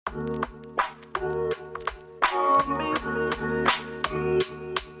My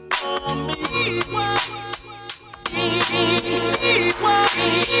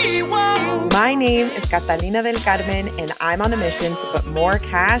name is Catalina del Carmen, and I'm on a mission to put more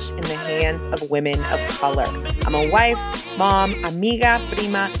cash in the hands of women of color. I'm a wife, mom, amiga,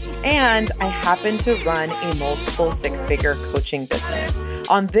 prima, and I happen to run a multiple six-figure coaching business.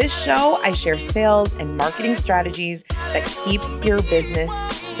 On this show, I share sales and marketing strategies that keep your business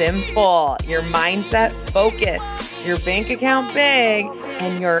simple, your mindset focused, your bank account big,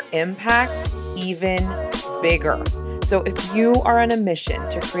 and your impact even bigger. So if you are on a mission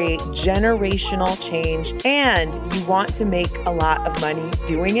to create generational change and you want to make a lot of money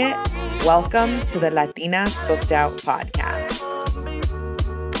doing it, welcome to the Latinas Booked Out podcast.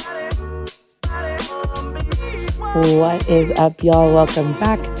 What is up, y'all? Welcome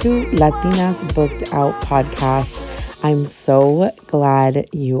back to Latinas Booked Out podcast. I'm so glad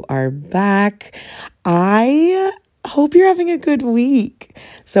you are back. I hope you're having a good week.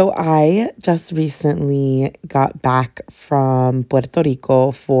 So I just recently got back from Puerto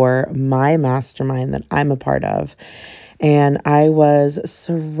Rico for my mastermind that I'm a part of. And I was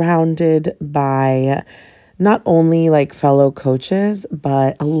surrounded by not only like fellow coaches,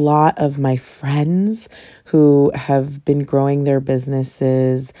 but a lot of my friends who have been growing their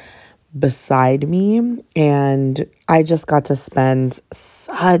businesses beside me. And I just got to spend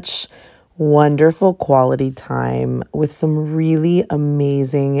such wonderful quality time with some really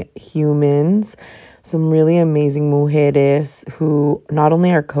amazing humans, some really amazing mujeres who not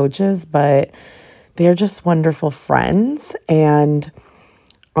only are coaches, but they're just wonderful friends. And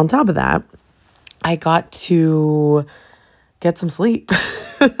on top of that, I got to get some sleep.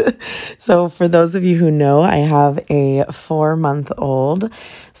 So for those of you who know, I have a 4-month-old.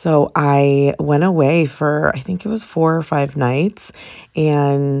 So I went away for, I think it was 4 or 5 nights,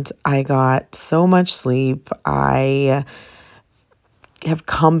 and I got so much sleep. I have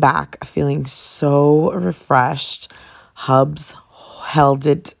come back feeling so refreshed. Hubs held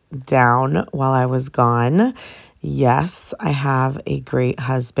it down while I was gone. Yes, I have a great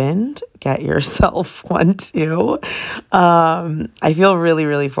husband. Get yourself one too. I feel really,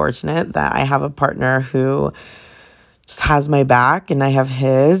 really fortunate that I have a partner who just has my back and I have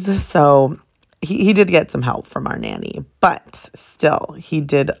his. So he did get some help from our nanny, but still, he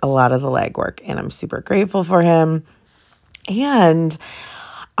did a lot of the legwork and I'm super grateful for him. And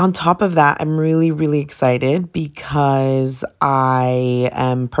on top of that, I'm really, really excited because I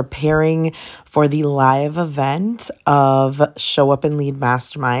am preparing for the live event of Show Up and Lead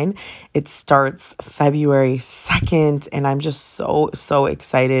Mastermind. It starts February 2nd, and I'm just so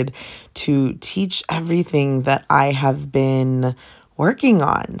excited to teach everything that I have been working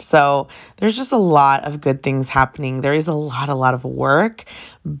on. So there's just a lot of good things happening. There is a lot of work,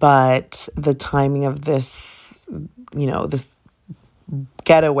 but the timing of this, this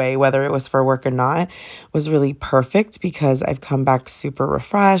getaway, whether it was for work or not, was really perfect because I've come back super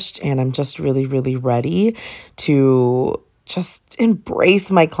refreshed and I'm just really, really ready to just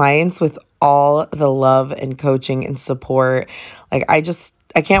embrace my clients with all the love and coaching and support. Like I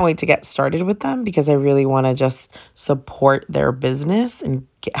can't wait to get started with them because I really want to just support their business and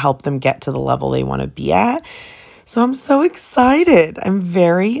help them get to the level they want to be at. So I'm so excited. I'm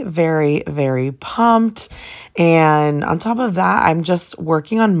very, very, very pumped. And on top of that, I'm just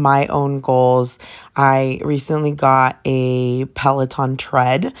working on my own goals. I recently got a Peloton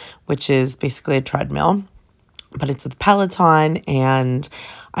tread, which is basically a treadmill, but it's with Peloton. And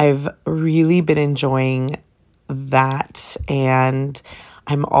I've really been enjoying that. And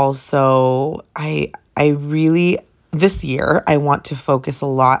I'm also, this year, I want to focus a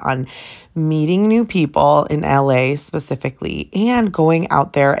lot on meeting new people in LA specifically and going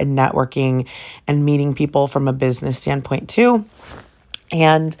out there and networking and meeting people from a business standpoint too.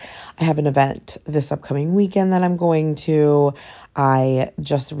 And I have an event this upcoming weekend that I'm going to. I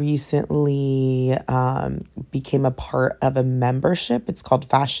just recently became a part of a membership. It's called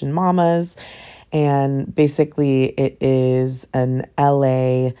Fashion Mamas. And basically it is an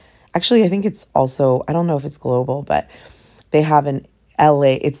LA, actually I think it's also, I don't know if it's global, but they have an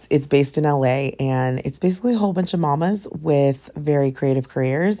LA, it's based in LA, and it's basically a whole bunch of mamas with very creative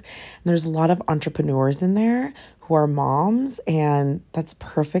careers. And there's a lot of entrepreneurs in there who are moms, and that's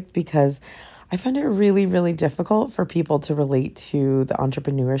perfect because I find it really, really difficult for people to relate to the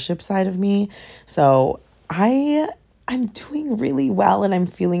entrepreneurship side of me. So I'm doing really well and I'm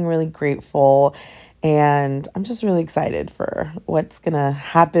feeling really grateful. And I'm just really excited for what's going to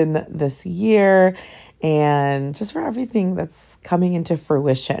happen this year and just for everything that's coming into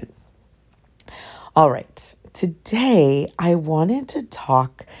fruition. All right, today I wanted to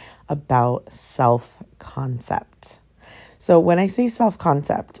talk about self-concept. So when I say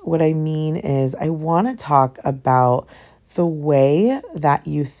self-concept, what I mean is I want to talk about the way that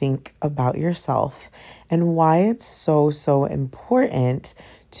you think about yourself and why it's so important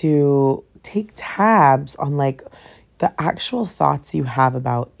to take tabs on like the actual thoughts you have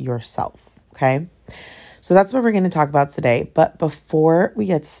about yourself, okay? So that's what we're going to talk about today. But before we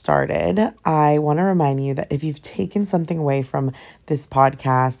get started, I want to remind you that if you've taken something away from this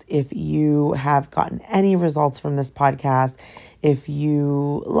podcast, if you have gotten any results from this podcast, if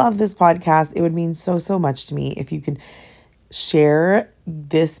you love this podcast, it would mean so much to me if you could share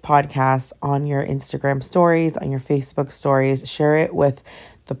this podcast on your Instagram stories, on your Facebook stories, share it with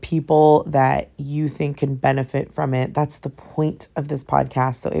the people that you think can benefit from it. That's the point of this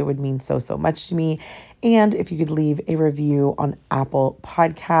podcast. So it would mean so much to me. And if you could leave a review on Apple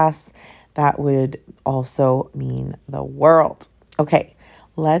Podcasts, that would also mean the world. Okay,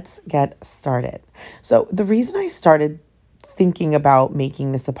 let's get started. So the reason I started thinking about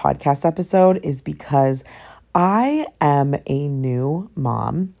making this a podcast episode is because I am a new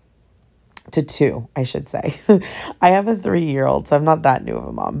mom to two, I should say. I have a 3-year-old, so I'm not that new of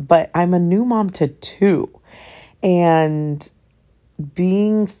a mom, but I'm a new mom to two. And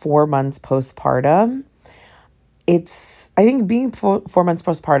being 4 months postpartum, I think being 4 months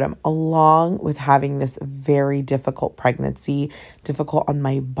postpartum, along with having this very difficult pregnancy, difficult on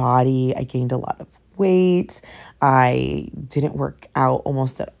my body, I gained a lot of weight. I didn't work out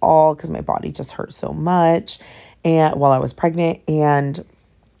almost at all because my body just hurt so much and while I was pregnant. And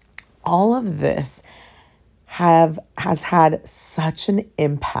all of this has had such an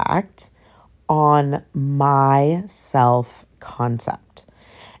impact on my self-concept.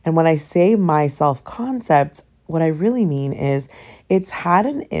 And when I say my self-concept, what I really mean is it's had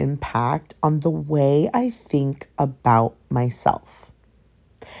an impact on the way I think about myself.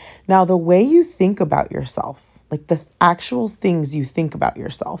 Now, the way you think about yourself, like the actual things you think about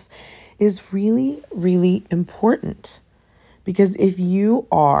yourself, is really important. Because if you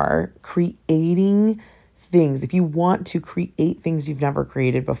are creating things, if you want to create things you've never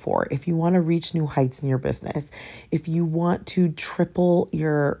created before, if you want to reach new heights in your business, if you want to triple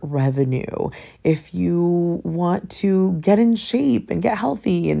your revenue, if you want to get in shape and get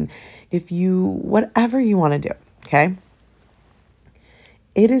healthy, and whatever you want to do, okay?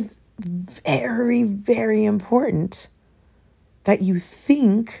 It is very important that you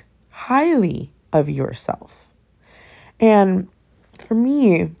think highly of yourself. And for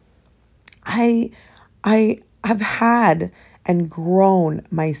me, I have had and grown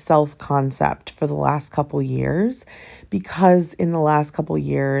my self-concept for the last couple years because in the last couple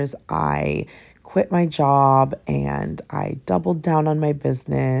years, I quit my job and I doubled down on my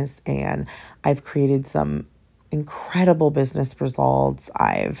business and I've created some incredible business results.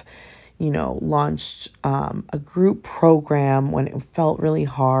 I've launched a group program when it felt really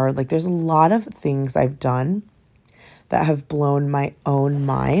hard. Like there's a lot of things I've done that have blown my own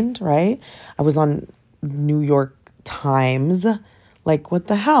mind, right? I was on New York Times, like what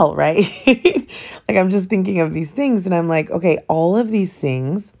the hell, right? Like I'm just thinking of these things and I'm like, okay, all of these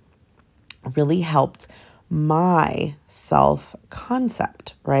things really helped my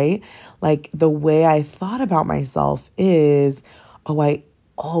self-concept, right? Like the way I thought about myself is, I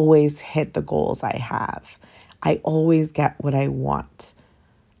always hit the goals I have. I always get what I want.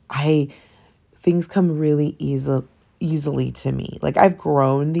 Things come really easily to me. Like I've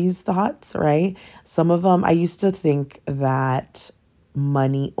grown these thoughts, right? Some of them, I used to think that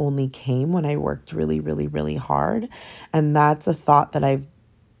money only came when I worked really hard. And that's a thought that I've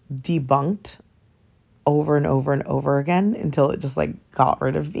debunked over and over again until it just like got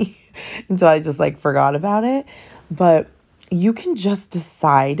rid of me, until I just like forgot about it. But you can just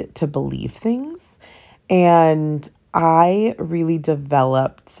decide to believe things. And I really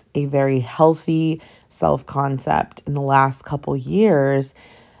developed a very healthy self-concept in the last couple years.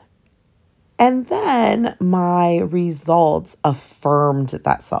 And then my results affirmed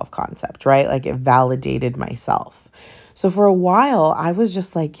that self-concept, right? Like it validated myself. So for a while, I was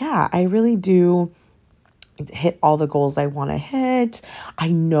just like, yeah, I really do hit all the goals I want to hit. I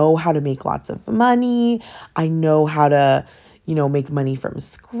know how to make lots of money. I know how to, make money from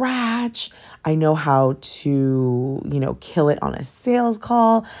scratch. I know how to, kill it on a sales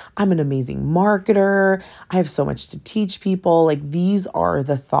call. I'm an amazing marketer. I have so much to teach people. Like these are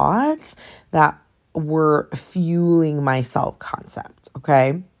the thoughts that were fueling my self-concept,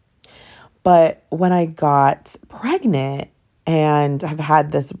 okay? But when I got pregnant, And I've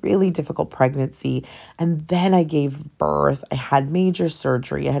had this really difficult pregnancy. And then I gave birth. I had major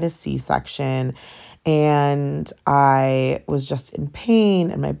surgery. I had a C-section. And I was just in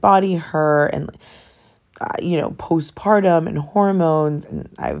pain and my body hurt and, postpartum and hormones. And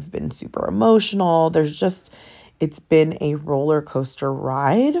I've been super emotional. It's been a roller coaster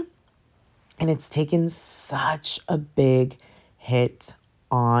ride. And it's taken such a big hit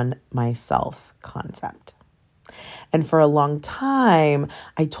on my self-concept. And for a long time,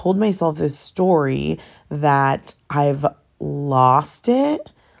 I told myself this story that I've lost it.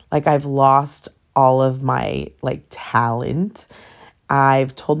 Like I've lost all of my talent.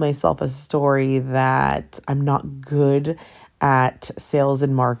 I've told myself a story that I'm not good at sales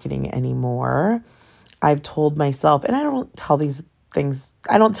and marketing anymore. I've told myself, and I don't tell these things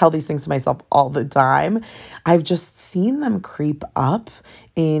to myself all the time. I've just seen them creep up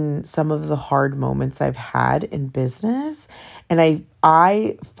in some of the hard moments I've had in business. And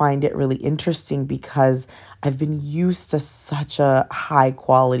I find it really interesting because I've been used to such a high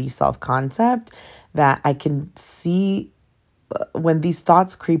quality self-concept that I can see when these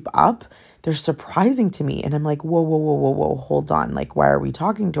thoughts creep up, they're surprising to me. And I'm like, whoa, hold on. Like, why are we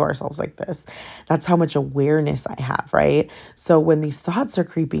talking to ourselves like this? That's how much awareness I have, right? So when these thoughts are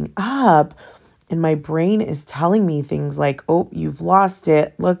creeping up and my brain is telling me things like, oh, you've lost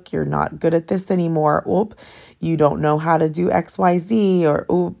it. Look, you're not good at this anymore. Oop, you don't know how to do XYZ, or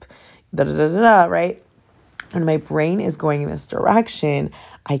oop, right? When my brain is going in this direction,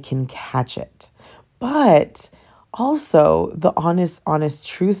 I can catch it. But also, the honest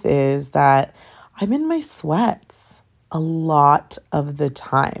truth is that I'm in my sweats a lot of the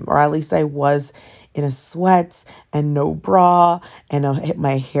time, or at least I was in a sweats and no bra and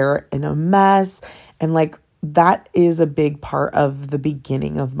my hair in a mess. And that is a big part of the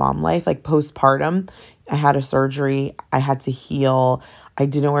beginning of mom life. Like postpartum, I had a surgery. I had to heal. I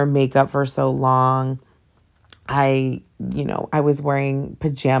didn't wear makeup for so long. I was wearing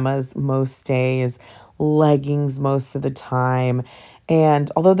pajamas most days, leggings most of the time.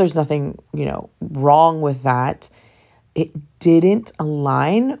 And although there's nothing, wrong with that, it didn't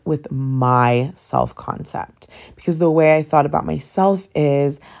align with my self-concept, because the way I thought about myself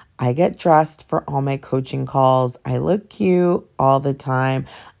is I get dressed for all my coaching calls. I look cute all the time.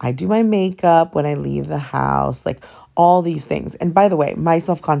 I do my makeup when I leave the house, all these things. And by the way, my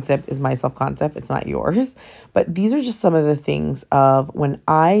self-concept is my self-concept. It's not yours. But these are just some of the things of when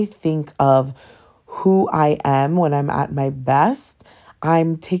I think of who I am when I'm at my best.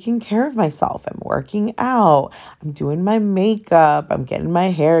 I'm taking care of myself. I'm working out. I'm doing my makeup. I'm getting my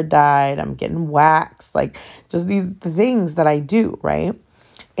hair dyed. I'm getting waxed. Just these things that I do, right?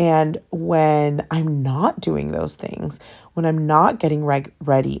 And when I'm not doing those things, when I'm not getting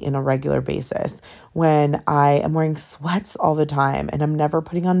ready in a regular basis, when I am wearing sweats all the time and I'm never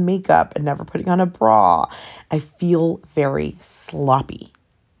putting on makeup and never putting on a bra, I feel very sloppy.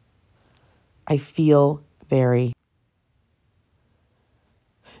 I feel very.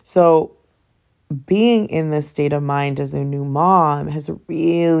 So being in this state of mind as a new mom has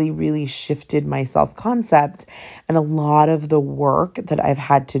really, really shifted my self-concept, and a lot of the work that I've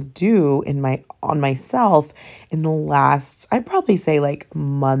had to do on myself in the last, I'd probably say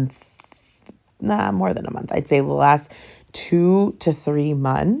month, more than a month. I'd say the last 2 to 3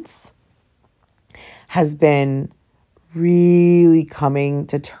 months has been really coming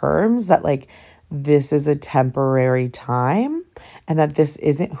to terms that this is a temporary time and that this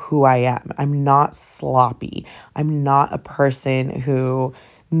isn't who I am. I'm not sloppy. I'm not a person who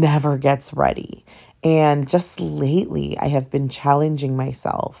never gets ready. And just lately, I have been challenging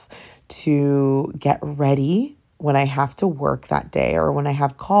myself to get ready when I have to work that day or when I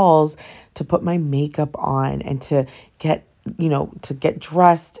have calls, to put my makeup on and to get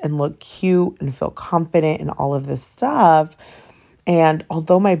dressed and look cute and feel confident and all of this stuff. And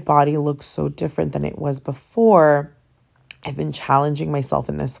although my body looks so different than it was before, I've been challenging myself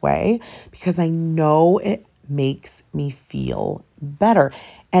in this way because I know it makes me feel better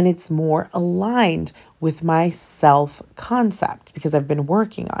and it's more aligned with my self-concept because I've been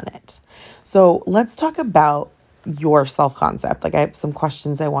working on it. So let's talk about your self-concept. I have some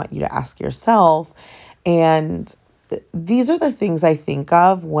questions I want you to ask yourself. And these are the things I think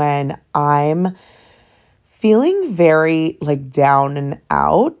of when I'm feeling very down and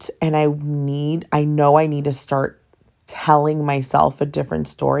out, and I know I need to start telling myself a different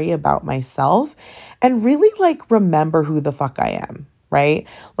story about myself and really remember who the fuck I am, right?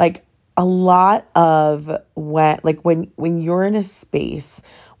 A lot of when you're in a space,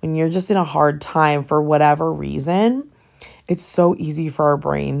 when you're just in a hard time for whatever reason, it's so easy for our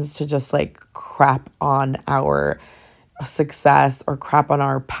brains to just crap on our success or crap on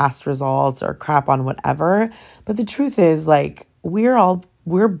our past results or crap on whatever. But the truth is, like, we're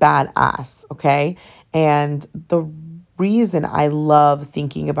badass, okay? And the reason I love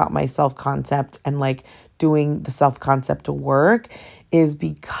thinking about my self-concept and like doing the self-concept work is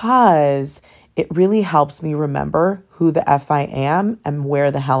because it really helps me remember who the F I am and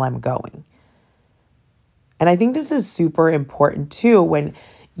where the hell I'm going. And I think this is super important too when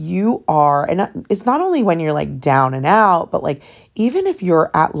you are, and it's not only when you're like down and out, but like even if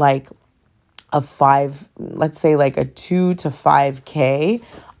you're at like let's say like a 2 to 5K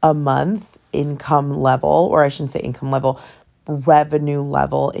a month income level, or I shouldn't say income level, revenue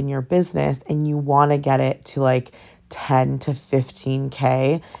level in your business, and you want to get it to like 10 to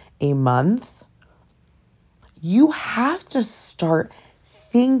 15K a month, you have to start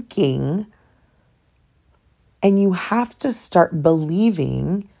thinking and you have to start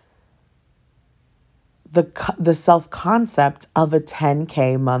believing the self-concept of a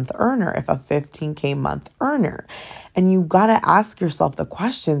 10K month earner, if a 15K month earner. And you got to ask yourself the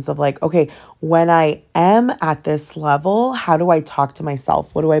questions of like, okay, when I am at this level, how do I talk to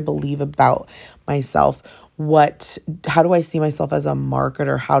myself? What do I believe about myself? How do I see myself as a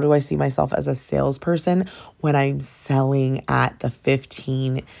marketer? How do I see myself as a salesperson when I'm selling at the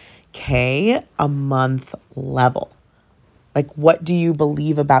 15K a month level? Like, what do you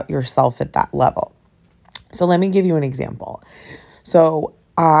believe about yourself at that level? So let me give you an example. So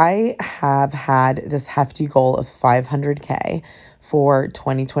I have had this hefty goal of 500K for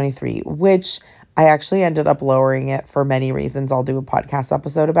 2023, which I actually ended up lowering it for many reasons. I'll do a podcast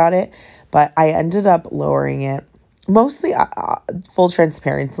episode about it, but I ended up lowering it mostly full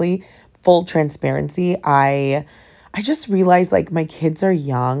transparency. I just realized like my kids are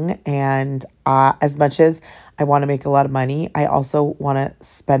young, and as much as I want to make a lot of money, I also want to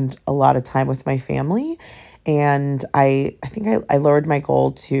spend a lot of time with my family. And I think I lowered my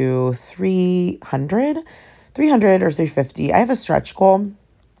goal to 300 or 350. I have a stretch goal,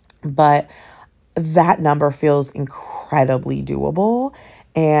 but that number feels incredibly doable.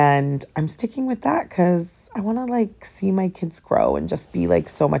 And I'm sticking with that because I want to like see my kids grow and just be like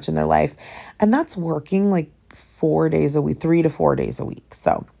so much in their life. And that's working like 4 days a week, 3 to 4 days a week.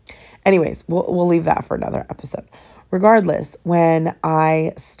 So anyways, we'll leave that for another episode. Regardless, when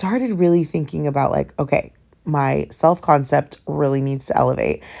I started really thinking about like, okay, my self-concept really needs to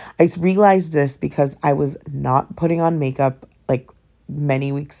elevate. I realized this because I was not putting on makeup like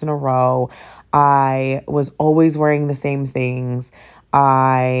many weeks in a row. I was always wearing the same things.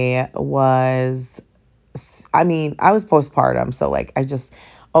 I was postpartum, so like I just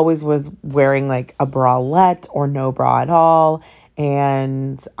always was wearing like a bralette or no bra at all.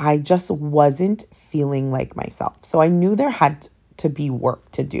 And I just wasn't feeling like myself. So I knew there had to be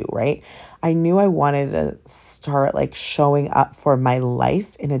work to do, right? I knew I wanted to start like showing up for my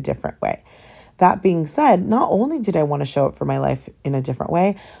life in a different way. That being said, not only did I want to show up for my life in a different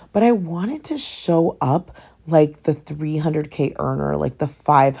way, but I wanted to show up like the 300K earner, like the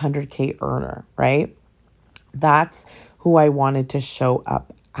 500K earner, right? That's who I wanted to show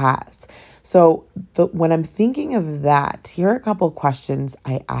up as. So when I'm thinking of that, here are a couple of questions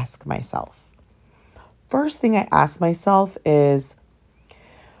I ask myself. First thing I ask myself is,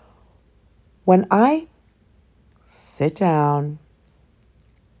 when I sit down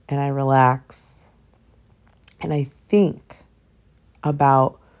and I relax and I think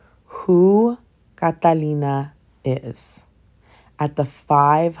about who Catalina is at the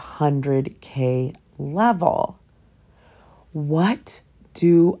 500K level, what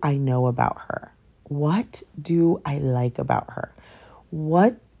do I know about her? What do I like about her?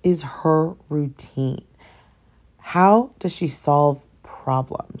 What is her routine? How does she solve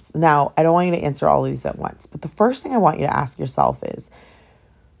problems? Now, I don't want you to answer all of these at once, but the first thing I want you to ask yourself is,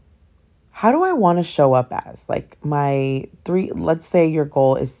 how do I want to show up as? Like let's say your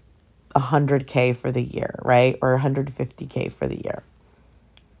goal is 100K for the year, right? Or 150K for the year.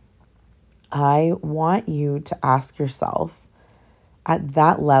 I want you to ask yourself at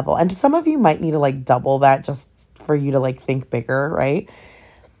that level, and some of you might need to like double that just for you to like think bigger, right?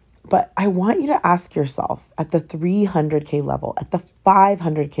 But I want you to ask yourself at the 300K level, at the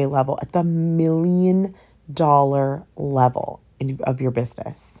 500K level, at the $1 million level of your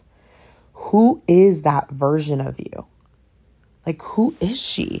business, who is that version of you? Like, who is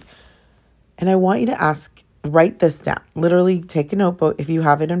she? And I want you to write this down. Literally take a notebook. If you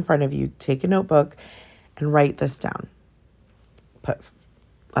have it in front of you, take a notebook and write this down. Put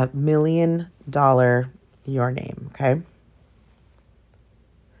 $1 million, your name, okay?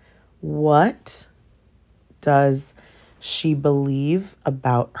 What does she believe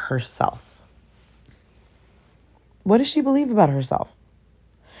about herself? What does she believe about herself?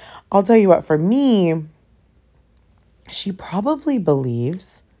 I'll tell you what, for me, she probably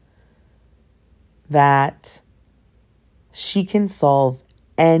believes that she can solve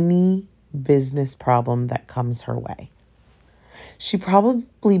any business problem that comes her way. She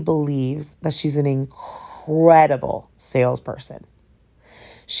probably believes that she's an incredible salesperson.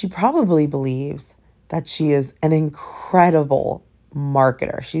 She probably believes that she is an incredible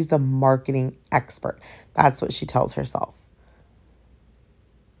marketer. She's the marketing expert. That's what she tells herself.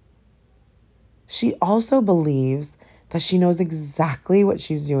 She also believes that she knows exactly what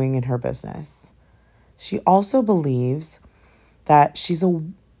she's doing in her business. She also believes that she's a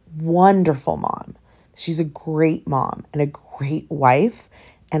wonderful mom. She's a great mom and a great wife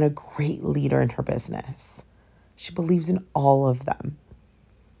and a great leader in her business. She believes in all of them.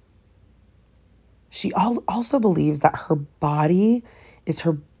 She also believes that her body is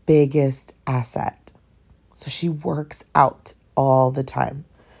her biggest asset. So she works out all the time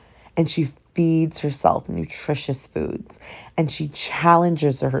and she feeds herself nutritious foods and she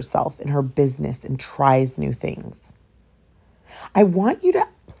challenges herself in her business and tries new things. I want you to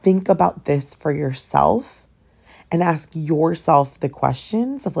think about this for yourself and ask yourself the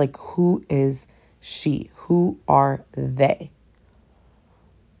questions of like, who is she? Who are they?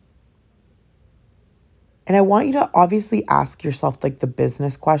 And I want you to obviously ask yourself like the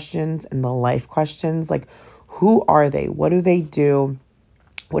business questions and the life questions, like who are they? What do they do?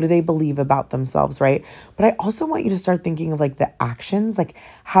 What do they believe about themselves, right? But I also want you to start thinking of like the actions, like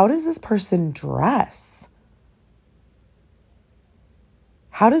how does this person dress?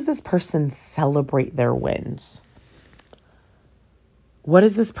 How does this person celebrate their wins? What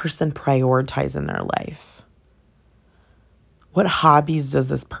does this person prioritize in their life? What hobbies does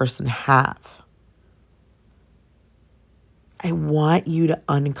this person have? I want you to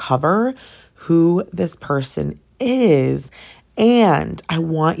uncover who this person is, and I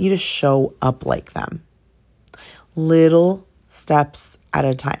want you to show up like them. Little steps at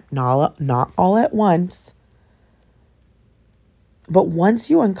a time, not all at once. But once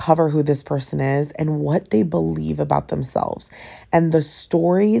you uncover who this person is and what they believe about themselves and the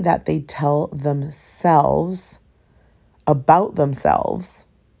story that they tell themselves about themselves,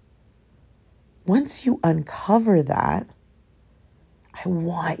 once you uncover that, I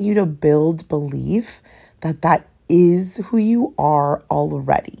want you to build belief that that is who you are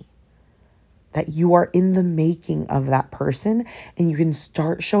already, that you are in the making of that person and you can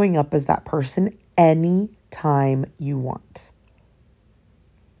start showing up as that person anytime you want.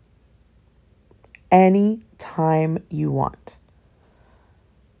 Anytime you want.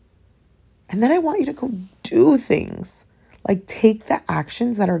 And then I want you to go do things. Like take the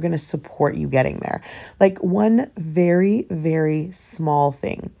actions that are going to support you getting there. Like one very, very small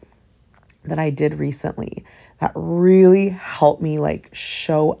thing that I did recently that really helped me like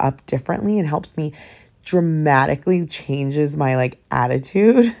show up differently and helps me dramatically changes my like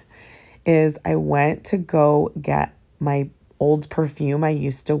attitude is I went to go get my old perfume I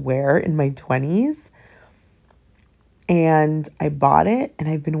used to wear in my 20s. And I bought it and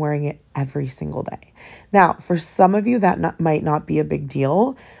I've been wearing it every single day. Now, for some of you, that might not be a big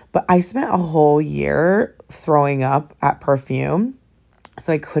deal, but I spent a whole year throwing up at perfume.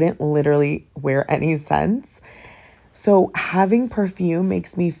 So I couldn't literally wear any scents. So having perfume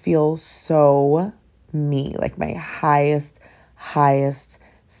makes me feel so me, like my highest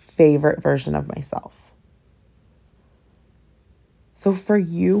favorite version of myself. So for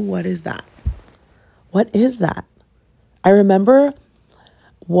you, what is that? What is that? I remember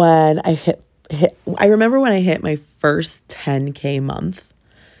when I hit my first 10K month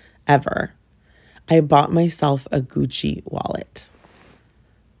ever. I bought myself a Gucci wallet.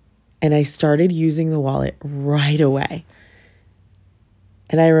 And I started using the wallet right away.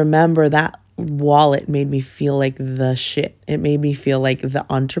 And I remember that wallet made me feel like the shit. It made me feel like the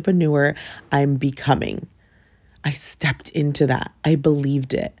entrepreneur I'm becoming. I stepped into that. I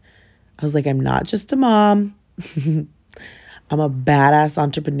believed it. I was like, I'm not just a mom. I'm a badass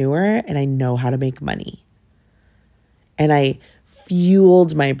entrepreneur and I know how to make money. And I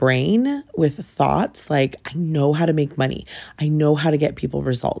fueled my brain with thoughts like, I know how to make money. I know how to get people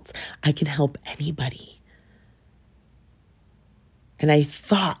results. I can help anybody. And I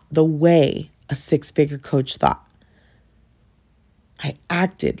thought the way a six-figure coach thought. I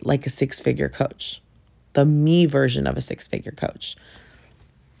acted like a six-figure coach, the me version of a six-figure coach.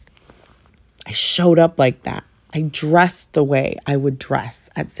 I showed up like that. I dressed the way I would dress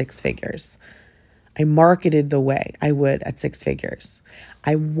at six figures. I marketed the way I would at six figures.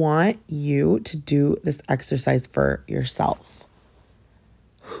 I want you to do this exercise for yourself.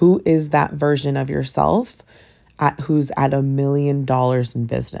 Who is that version of yourself? who's at $1 million in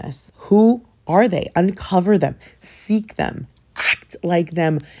business? Who are they? Uncover them, seek them, act like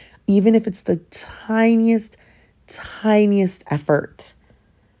them, even if it's the tiniest effort.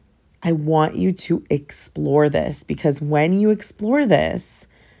 I want you to explore this, because when you explore this,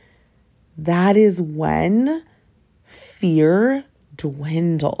 that is when fear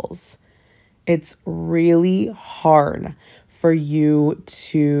dwindles. It's really hard for you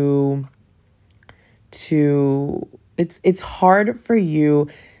it's hard for you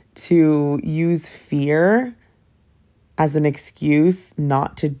to use fear as an excuse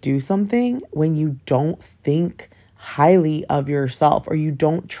not to do something when you don't think highly of yourself or you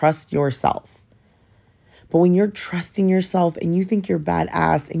don't trust yourself. But when you're trusting yourself and you think you're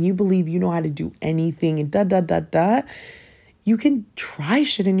badass and you believe you know how to do anything and you can try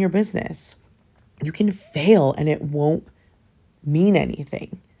shit in your business. You can fail and it won't mean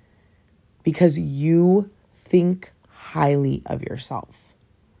anything because you think highly of yourself.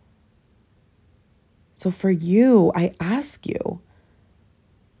 So for you, I ask you,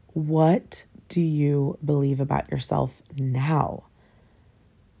 what do you believe about yourself now?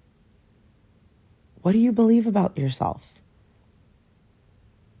 What do you believe about yourself?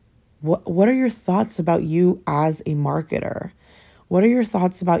 What are your thoughts about you as a marketer? What are your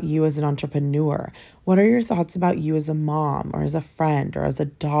thoughts about you as an entrepreneur? What are your thoughts about you as a mom or as a friend or as a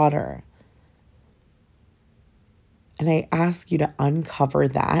daughter? And I ask you to uncover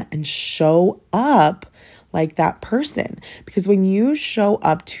that and show up like that person. Because when you show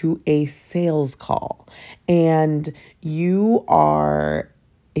up to a sales call and you are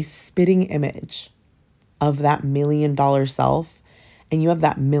a spitting image of that $1 million self and you have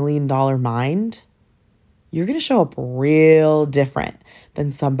that $1 million mind, you're going to show up real different than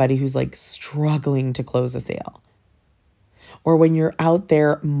somebody who's like struggling to close a sale. Or when you're out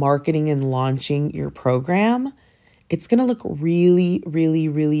there marketing and launching your program, it's going to look really, really,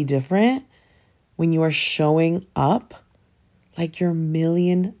 really different when you are showing up like your $1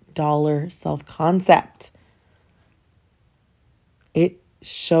 million self-concept. It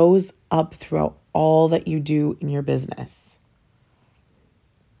shows up throughout all that you do in your business.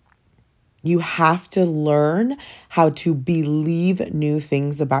 You have to learn how to believe new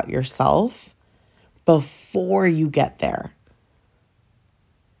things about yourself before you get there.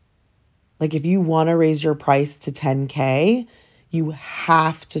 Like if you want to raise your price to 10K, you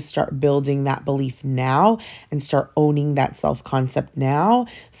have to start building that belief now and start owning that self-concept now.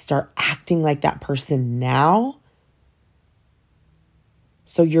 Start acting like that person now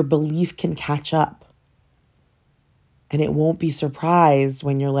so your belief can catch up. And it won't be surprised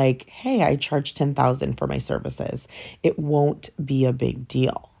when you're like, hey, I charge $10,000 for my services. It won't be a big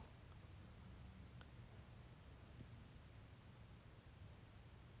deal.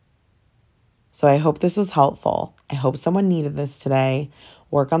 So I hope this was helpful. I hope someone needed this today.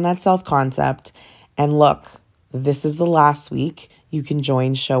 Work on that self-concept. And look, this is the last week. You can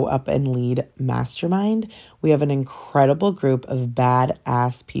join Show Up and Lead Mastermind. We have an incredible group of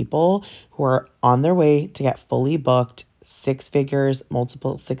badass people who are on their way to get fully booked, 6 figures,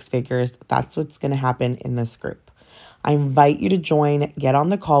 multiple 6 figures. That's what's going to happen in this group. I invite you to join, get on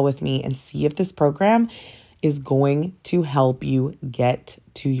the call with me, and see if this program is going to help you get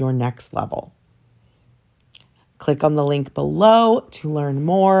to your next level. Click on the link below to learn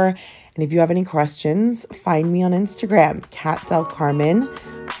more. And if you have any questions, find me on Instagram, Kat Del Carmen,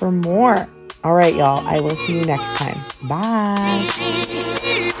 for more. All right, y'all. I will see you next time. Bye.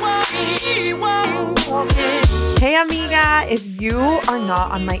 Hey, amiga. If you are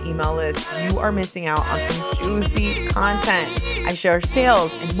not on my email list, you are missing out on some juicy content. I share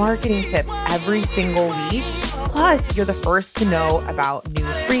sales and marketing tips every single week. Plus, you're the first to know about new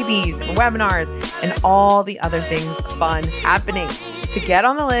freebies and webinars and all the other things fun happening. To get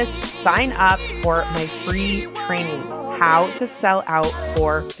on the list, sign up for my free training, How to Sell Out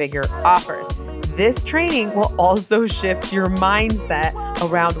 4-Figure Offers. This training will also shift your mindset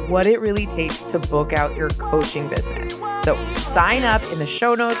around what it really takes to book out your coaching business. So sign up in the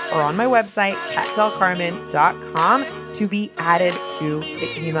show notes or on my website, katdelcarmen.com, to be added to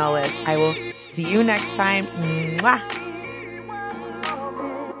the email list. I will see you next time. Mwah.